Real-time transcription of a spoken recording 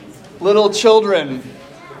Little children,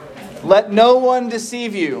 let no one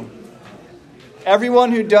deceive you.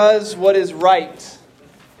 Everyone who does what is right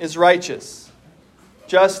is righteous,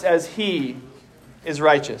 just as he is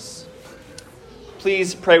righteous.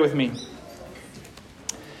 Please pray with me.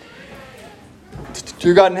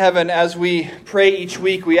 Dear God in heaven, as we pray each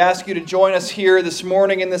week, we ask you to join us here this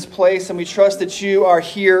morning in this place, and we trust that you are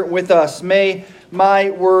here with us. May my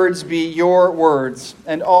words be your words,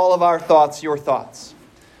 and all of our thoughts your thoughts.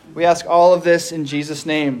 We ask all of this in Jesus'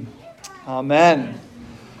 name. Amen.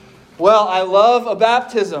 Well, I love a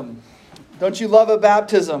baptism. Don't you love a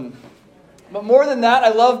baptism? But more than that, I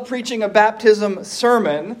love preaching a baptism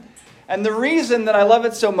sermon. And the reason that I love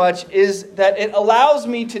it so much is that it allows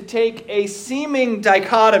me to take a seeming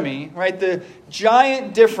dichotomy, right? The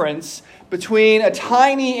giant difference between a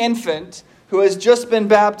tiny infant who has just been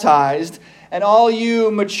baptized and all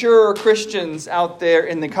you mature Christians out there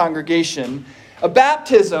in the congregation. A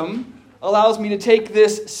baptism allows me to take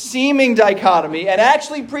this seeming dichotomy and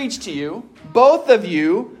actually preach to you, both of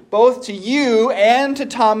you, both to you and to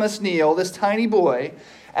Thomas Neal, this tiny boy,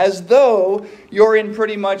 as though you're in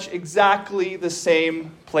pretty much exactly the same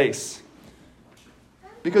place.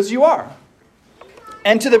 Because you are.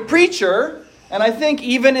 And to the preacher, and I think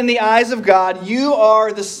even in the eyes of God, you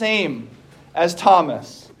are the same as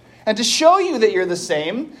Thomas. And to show you that you're the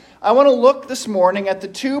same, I want to look this morning at the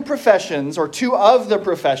two of the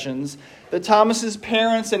professions that Thomas's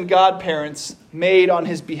parents and godparents made on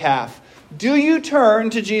his behalf. Do you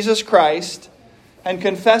turn to Jesus Christ and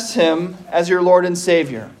confess him as your Lord and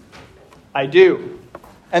Savior? I do.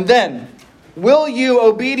 And then, will you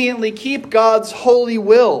obediently keep God's holy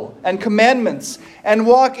will and commandments and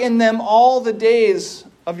walk in them all the days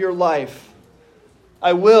of your life?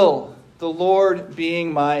 I will, the Lord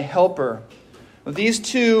being my helper. These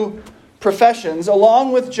two professions,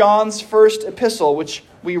 along with John's first epistle, which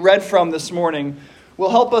we read from this morning, will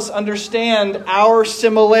help us understand our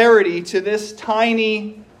similarity to this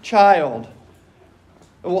tiny child.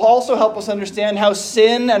 It will also help us understand how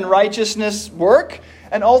sin and righteousness work,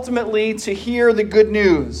 and ultimately to hear the good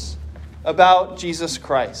news about Jesus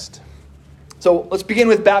Christ. So let's begin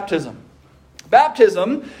with baptism.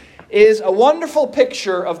 Baptism is a wonderful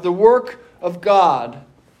picture of the work of God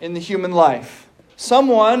in the human life.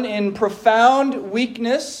 Someone in profound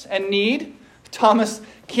weakness and need. Thomas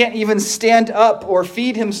can't even stand up or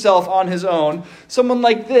feed himself on his own. Someone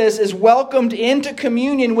like this is welcomed into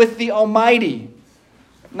communion with the Almighty.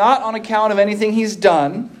 Not on account of anything he's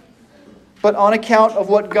done, but on account of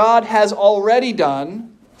what God has already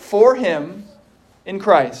done for him in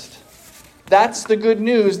Christ. That's the good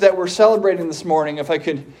news that we're celebrating this morning, if I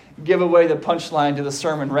could give away the punchline to the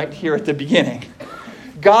sermon right here at the beginning.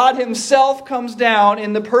 God himself comes down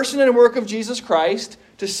in the person and work of Jesus Christ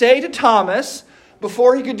to say to Thomas,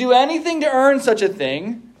 before he could do anything to earn such a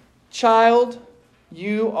thing, "Child,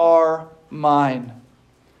 you are mine."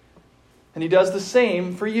 And he does the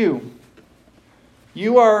same for you.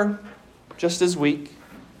 You are just as weak.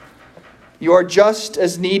 You are just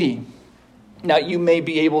as needy. Now, you may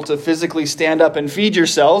be able to physically stand up and feed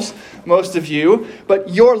yourselves, most of you, but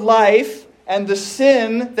your life and the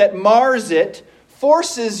sin that mars it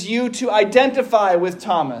forces you to identify with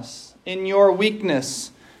Thomas in your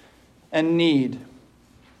weakness and need.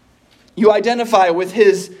 You identify with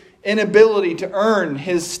his inability to earn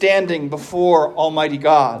his standing before Almighty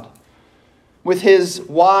God, with his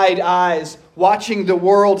wide eyes watching the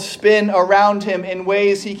world spin around him in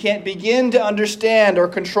ways he can't begin to understand or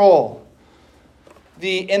control,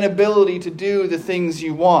 the inability to do the things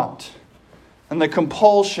you want, and the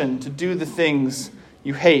compulsion to do the things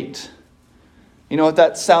you hate. You know what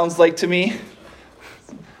that sounds like to me?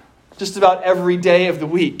 Just about every day of the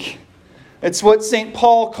week. It's what St.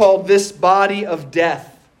 Paul called this body of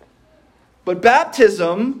death. But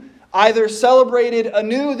baptism, either celebrated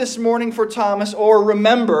anew this morning for Thomas or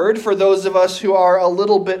remembered for those of us who are a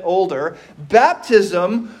little bit older,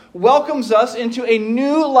 baptism welcomes us into a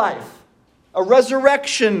new life, a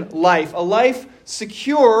resurrection life, a life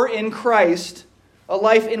secure in Christ, a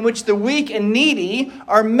life in which the weak and needy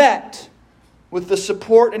are met with the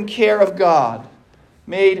support and care of God,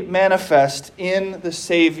 made manifest in the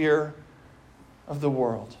Savior of the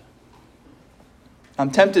world.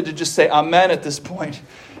 I'm tempted to just say amen at this point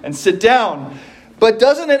and sit down. But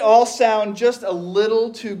doesn't it all sound just a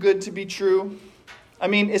little too good to be true? I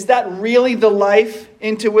mean, is that really the life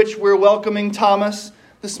into which we're welcoming Thomas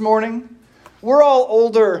this morning? We're all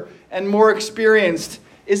older and more experienced.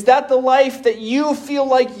 Is that the life that you feel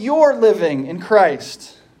like you're living in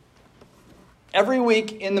Christ? Every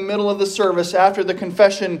week in the middle of the service, after the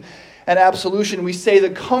confession and absolution, we say the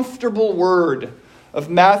comfortable word of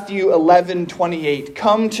Matthew 11:28.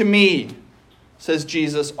 Come to me, says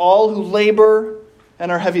Jesus, all who labor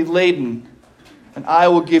and are heavy laden, and I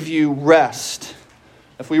will give you rest.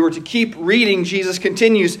 If we were to keep reading, Jesus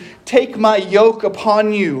continues, take my yoke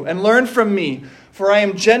upon you and learn from me, for I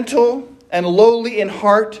am gentle and lowly in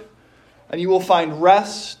heart, and you will find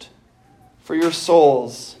rest for your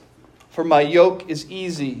souls. For my yoke is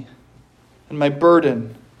easy and my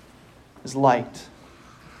burden is light.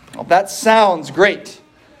 Well, that sounds great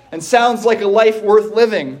and sounds like a life worth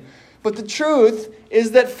living. But the truth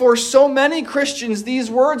is that for so many Christians,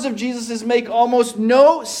 these words of Jesus make almost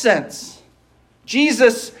no sense.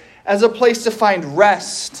 Jesus as a place to find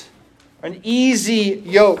rest, an easy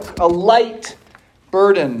yoke, a light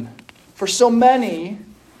burden. For so many,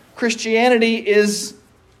 Christianity is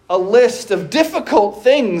a list of difficult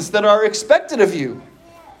things that are expected of you.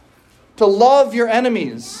 To love your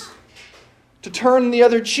enemies, to turn the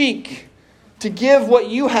other cheek, to give what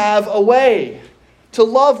you have away, to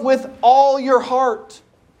love with all your heart,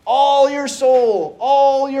 all your soul,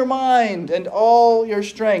 all your mind, and all your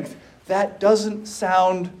strength. That doesn't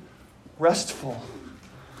sound restful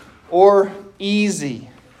or easy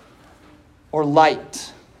or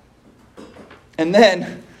light. And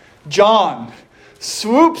then John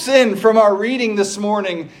swoops in from our reading this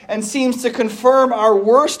morning and seems to confirm our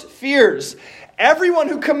worst fears. Everyone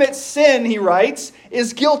who commits sin, he writes,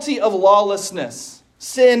 is guilty of lawlessness.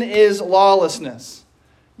 Sin is lawlessness.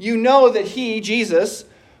 You know that he, Jesus,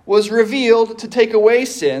 was revealed to take away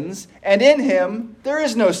sins, and in him there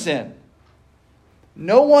is no sin.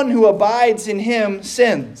 No one who abides in him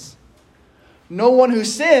sins. No one who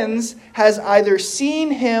sins has either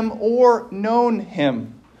seen him or known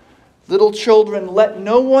him. Little children, let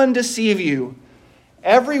no one deceive you.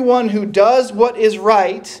 Everyone who does what is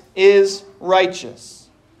right is righteous,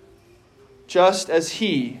 just as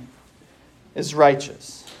he is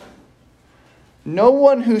righteous. No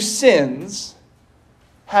one who sins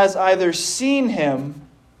has either seen him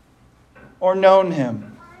or known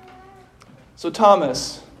him. So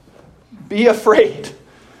Thomas, be afraid.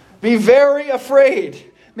 Be very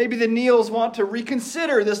afraid. Maybe the Neils want to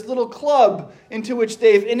reconsider this little club into which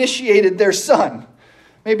they've initiated their son.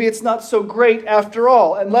 Maybe it's not so great after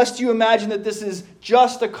all. And lest you imagine that this is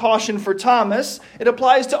just a caution for Thomas, it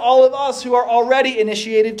applies to all of us who are already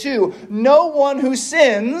initiated too. No one who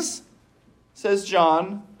sins, says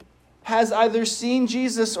John, has either seen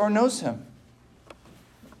Jesus or knows him.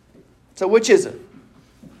 So which is it?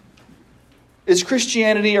 Is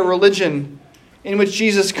Christianity a religion in which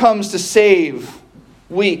Jesus comes to save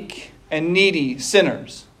weak and needy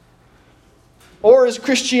sinners? Or is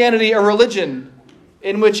Christianity a religion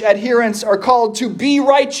in which adherents are called to be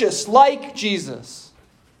righteous like Jesus?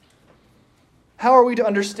 How are we to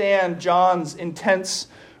understand John's intense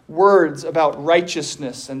words about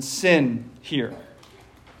righteousness and sin here?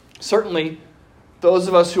 Certainly, those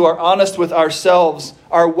of us who are honest with ourselves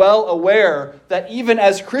are well aware that even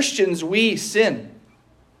as Christians we sin.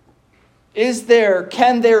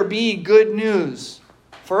 Can there be good news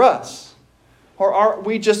for us? Or are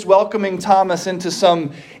we just welcoming Thomas into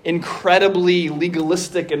some incredibly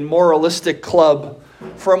legalistic and moralistic club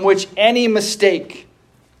from which any mistake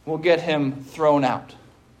will get him thrown out?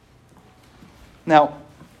 Now,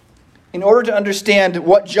 in order to understand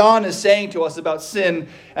what John is saying to us about sin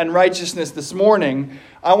and righteousness this morning,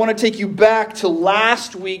 I want to take you back to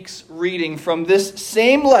last week's reading from this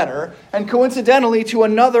same letter, and coincidentally to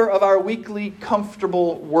another of our weekly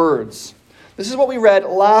comfortable words. This is what we read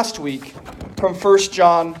last week from 1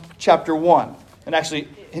 John chapter 1, and actually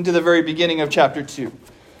into the very beginning of chapter 2.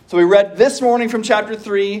 So we read this morning from chapter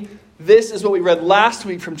 3. This is what we read last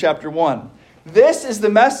week from chapter 1. This is the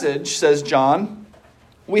message, says John,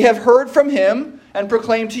 we have heard from him and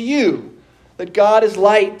proclaimed to you that God is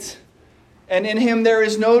light, and in him there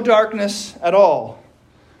is no darkness at all.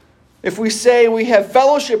 If we say we have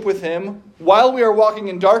fellowship with him while we are walking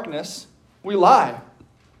in darkness, we lie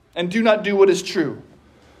and do not do what is true.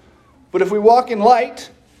 But if we walk in light,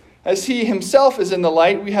 as he himself is in the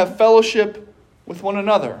light, we have fellowship with one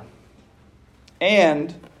another.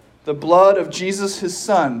 And the blood of Jesus his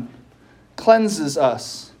Son cleanses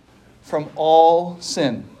us from all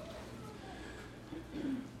sin.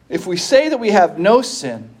 If we say that we have no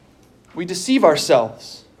sin, we deceive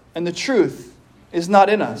ourselves, and the truth is not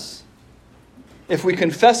in us. If we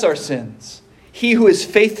confess our sins, he who is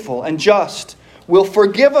faithful and just will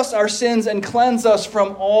forgive us our sins and cleanse us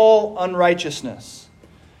from all unrighteousness.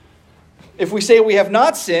 If we say we have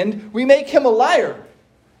not sinned, we make him a liar,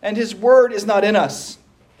 and his word is not in us.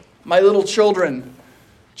 My little children,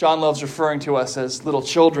 John loves referring to us as little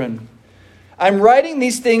children, I'm writing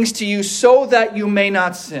these things to you so that you may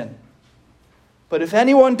not sin. But if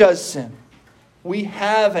anyone does sin, we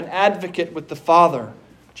have an advocate with the Father,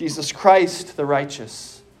 Jesus Christ the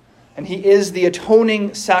righteous. And he is the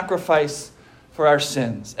atoning sacrifice for our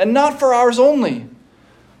sins. And not for ours only,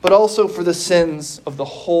 but also for the sins of the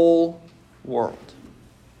whole world.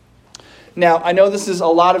 Now, I know this is a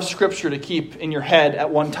lot of scripture to keep in your head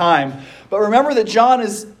at one time, but remember that John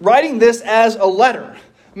is writing this as a letter,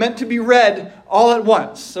 meant to be read all at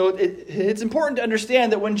once. So it's important to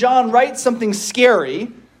understand that when John writes something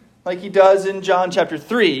scary, like he does in John chapter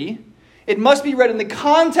 3, it must be read in the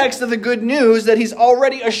context of the good news that he's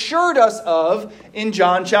already assured us of in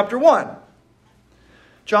John chapter 1.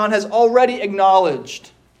 John has already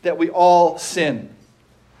acknowledged that we all sin.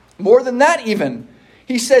 More than that even,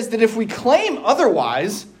 he says that if we claim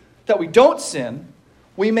otherwise, that we don't sin,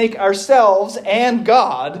 we make ourselves and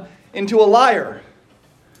God into a liar.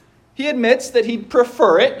 He admits that he'd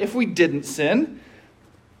prefer it if we didn't sin,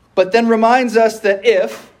 but then reminds us that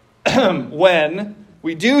if, when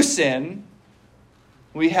we do sin,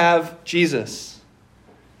 we have Jesus.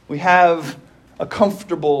 We have a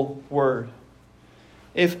comfortable word.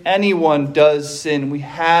 If anyone does sin, we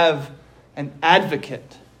have an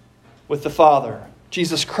advocate with the Father,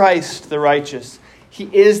 Jesus Christ the righteous. He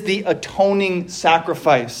is the atoning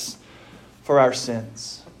sacrifice for our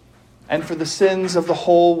sins and for the sins of the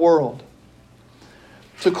whole world.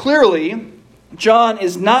 So clearly, John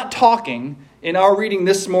is not talking in our reading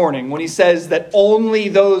this morning when he says that only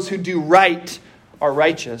those who do right are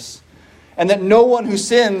righteous and that no one who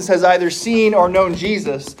sins has either seen or known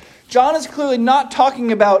Jesus. John is clearly not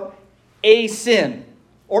talking about a sin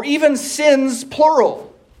or even sins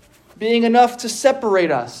plural being enough to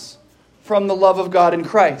separate us from the love of God in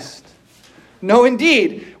Christ. No,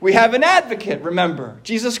 indeed, we have an advocate, remember,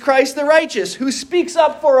 Jesus Christ the righteous, who speaks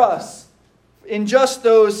up for us in just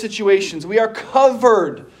those situations. We are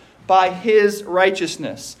covered by his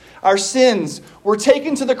righteousness. Our sins were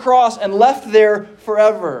taken to the cross and left there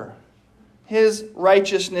forever. His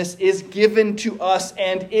righteousness is given to us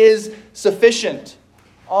and is sufficient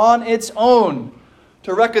on its own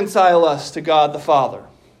to reconcile us to God the Father.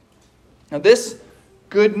 Now, this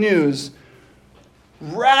good news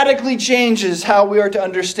radically changes how we are to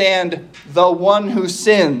understand the one who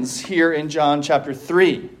sins here in John chapter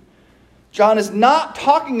 3. John is not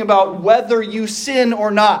talking about whether you sin or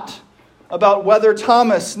not, about whether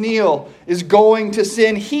Thomas, Neil, is going to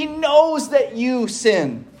sin. He knows that you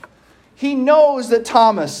sin. He knows that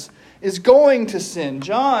Thomas is going to sin.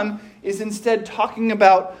 John is instead talking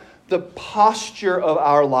about the posture of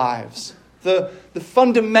our lives, the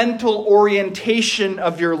fundamental orientation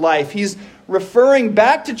of your life. He's referring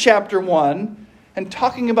back to chapter 1 and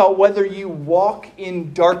talking about whether you walk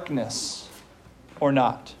in darkness or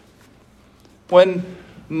not. When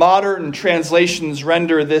modern translations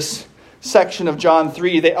render this section of John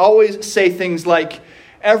 3, they always say things like,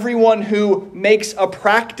 everyone who makes a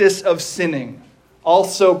practice of sinning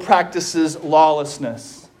also practices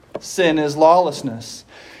lawlessness. Sin is lawlessness.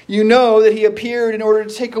 You know that he appeared in order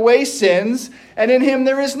to take away sins, and in him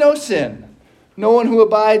there is no sin. No one who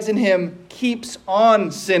abides in him keeps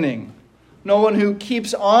on sinning. No one who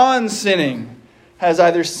keeps on sinning has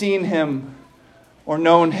either seen him or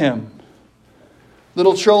known him.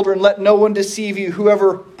 Little children, let no one deceive you.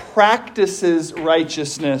 Whoever practices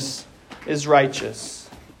righteousness is righteous,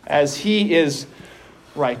 as he is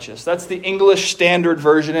righteous. That's the English Standard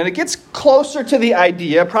Version, and it gets closer to the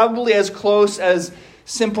idea, probably as close as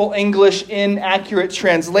simple English inaccurate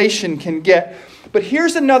translation can get. But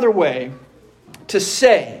here's another way to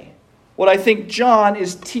say what I think John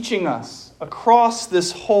is teaching us across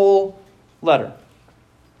this whole letter.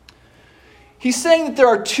 He's saying that there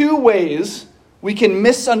are two ways we can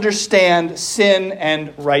misunderstand sin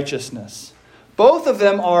and righteousness. Both of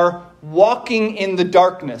them are walking in the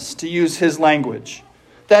darkness, to use his language.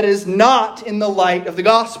 That is not in the light of the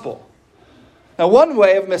gospel. Now, one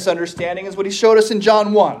way of misunderstanding is what he showed us in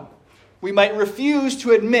John 1. We might refuse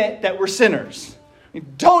to admit that we're sinners.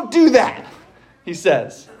 Don't do that, he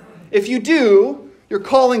says. If you do, you're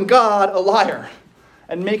calling God a liar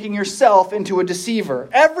and making yourself into a deceiver.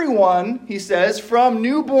 Everyone, he says, from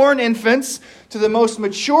newborn infants to the most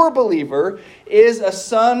mature believer, is a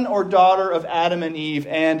son or daughter of Adam and Eve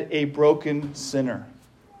and a broken sinner.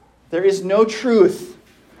 There is no truth,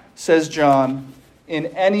 says John, in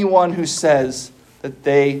anyone who says that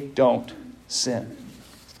they don't sin.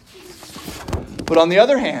 But on the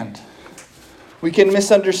other hand, we can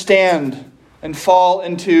misunderstand and fall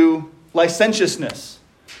into licentiousness.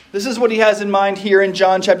 This is what he has in mind here in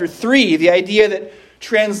John chapter 3, the idea that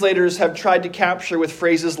translators have tried to capture with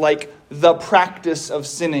phrases like the practice of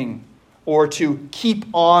sinning or to keep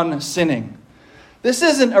on sinning. This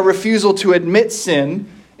isn't a refusal to admit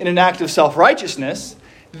sin in an act of self-righteousness.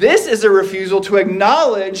 This is a refusal to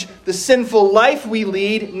acknowledge the sinful life we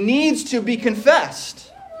lead needs to be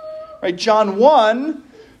confessed. Right? John 1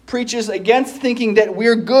 preaches against thinking that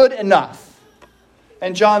we're good enough.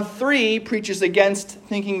 And John 3 preaches against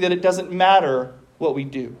thinking that it doesn't matter what we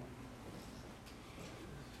do.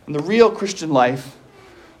 And the real Christian life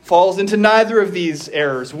falls into neither of these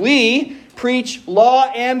errors. We preach law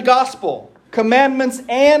and gospel, commandments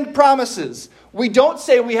and promises. We don't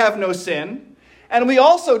say we have no sin, and we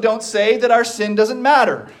also don't say that our sin doesn't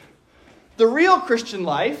matter. The real Christian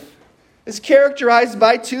life is characterized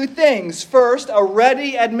by two things. First, a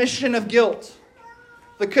ready admission of guilt,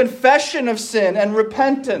 the confession of sin and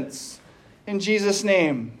repentance in Jesus'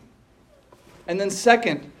 name. And then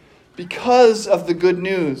second, because of the good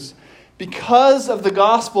news, because of the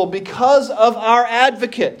gospel, because of our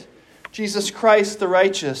advocate, Jesus Christ the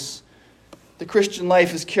righteous, the Christian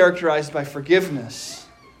life is characterized by forgiveness,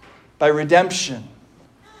 by redemption,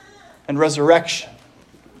 and resurrection.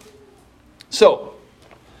 So,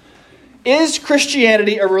 is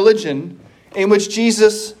Christianity a religion in which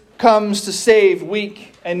Jesus comes to save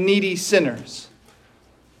weak and needy sinners?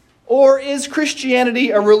 Or is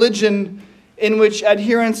Christianity a religion in which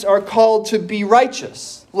adherents are called to be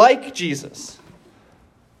righteous, like Jesus?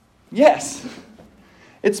 Yes,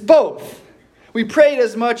 it's both. We prayed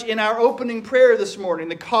as much in our opening prayer this morning,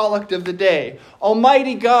 the collect of the day.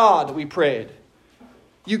 Almighty God, we prayed,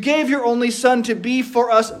 you gave your only Son to be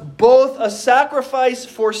for us both a sacrifice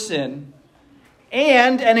for sin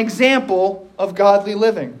and an example of godly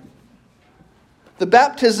living. The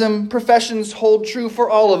baptism professions hold true for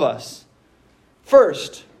all of us.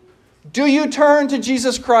 First, do you turn to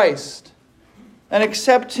Jesus Christ and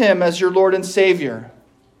accept Him as your Lord and Savior?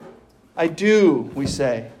 I do, we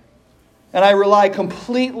say. And I rely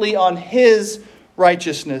completely on His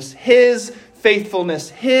righteousness, His faithfulness,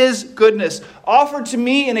 His goodness, offered to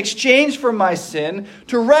me in exchange for my sin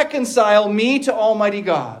to reconcile me to Almighty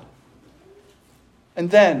God. And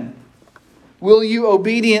then, will you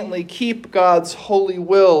obediently keep God's holy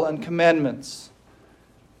will and commandments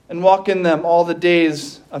and walk in them all the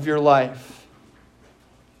days of your life?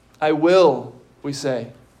 I will, we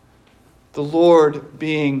say, the Lord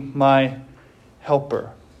being my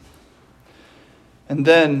helper. And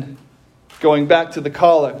then, going back to the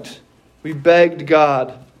collect, we begged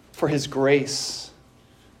God for His grace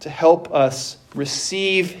to help us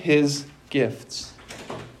receive His gifts.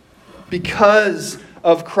 Because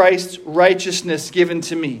of Christ's righteousness given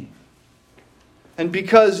to me, and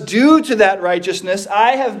because due to that righteousness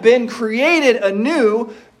I have been created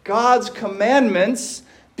anew, God's commandments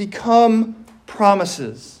become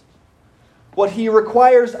promises. What He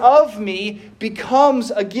requires of me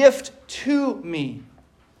becomes a gift to me.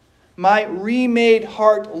 My remade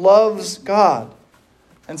heart loves God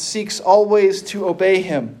and seeks always to obey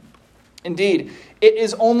Him. Indeed, it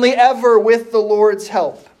is only ever with the Lord's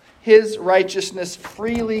help, His righteousness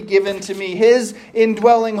freely given to me, His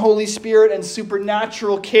indwelling Holy Spirit and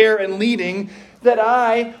supernatural care and leading, that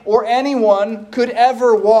I or anyone could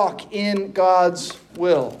ever walk in God's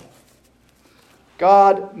will.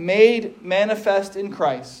 God, made manifest in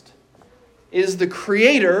Christ, is the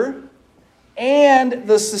creator and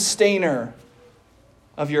the sustainer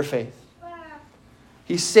of your faith.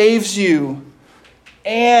 He saves you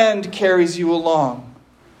and carries you along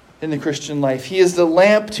in the Christian life. He is the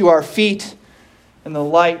lamp to our feet and the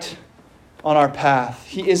light on our path.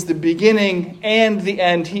 He is the beginning and the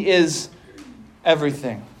end. He is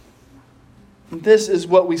everything. And this is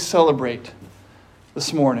what we celebrate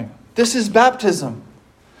this morning. This is baptism.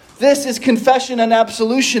 This is confession and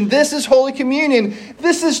absolution. This is Holy Communion.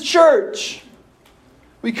 This is church.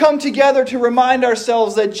 We come together to remind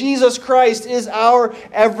ourselves that Jesus Christ is our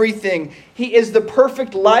everything. He is the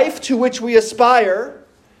perfect life to which we aspire,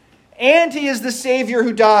 and He is the Savior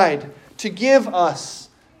who died to give us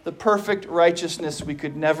the perfect righteousness we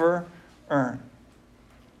could never earn.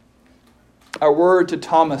 Our word to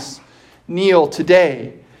Thomas, kneel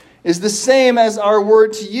today, is the same as our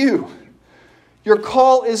word to you. Your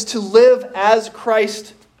call is to live as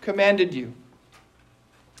Christ commanded you.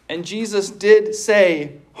 And Jesus did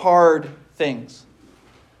say hard things.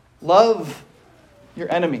 Love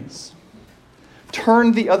your enemies.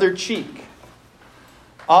 Turn the other cheek.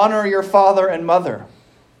 Honor your father and mother.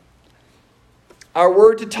 Our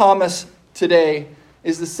word to Thomas today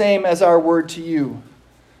is the same as our word to you.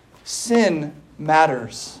 Sin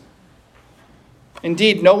matters.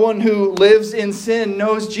 Indeed, no one who lives in sin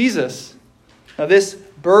knows Jesus. Now, this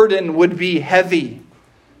burden would be heavy.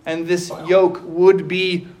 and this yoke would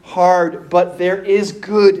be hard, but there is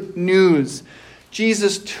good news.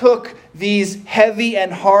 Jesus took these heavy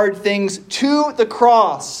and hard things to the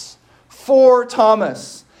cross for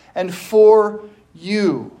Thomas and for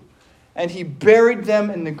you, and he buried them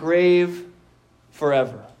in the grave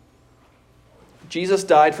forever. Jesus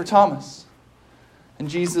died for Thomas, and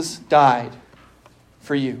Jesus died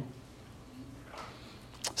for you.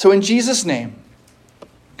 So in Jesus' name,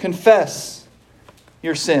 confess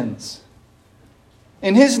your sins.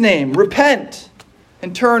 In his name, repent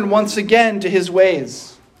and turn once again to his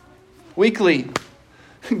ways. Weekly,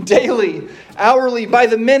 daily, hourly, by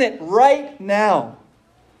the minute, right now.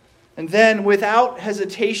 And then, without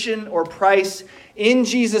hesitation or price, in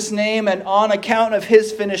Jesus' name and on account of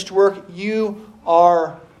his finished work, you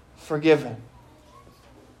are forgiven.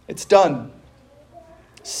 It's done.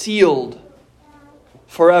 Sealed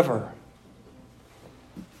forever.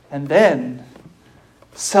 And then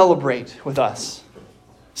celebrate with us.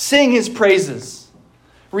 Sing his praises.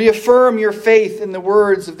 Reaffirm your faith in the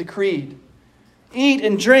words of the creed. Eat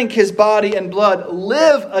and drink his body and blood.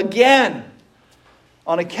 Live again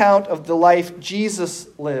on account of the life Jesus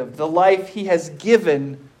lived, the life he has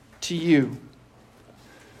given to you.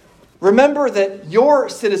 Remember that your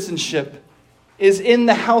citizenship is in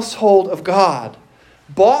the household of God,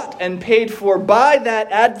 bought and paid for by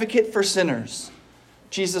that advocate for sinners,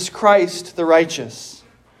 Jesus Christ the righteous,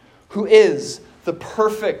 who is the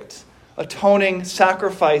perfect atoning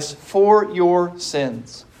sacrifice for your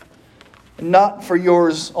sins, not for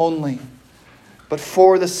yours only, but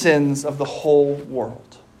for the sins of the whole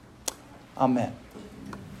world. Amen.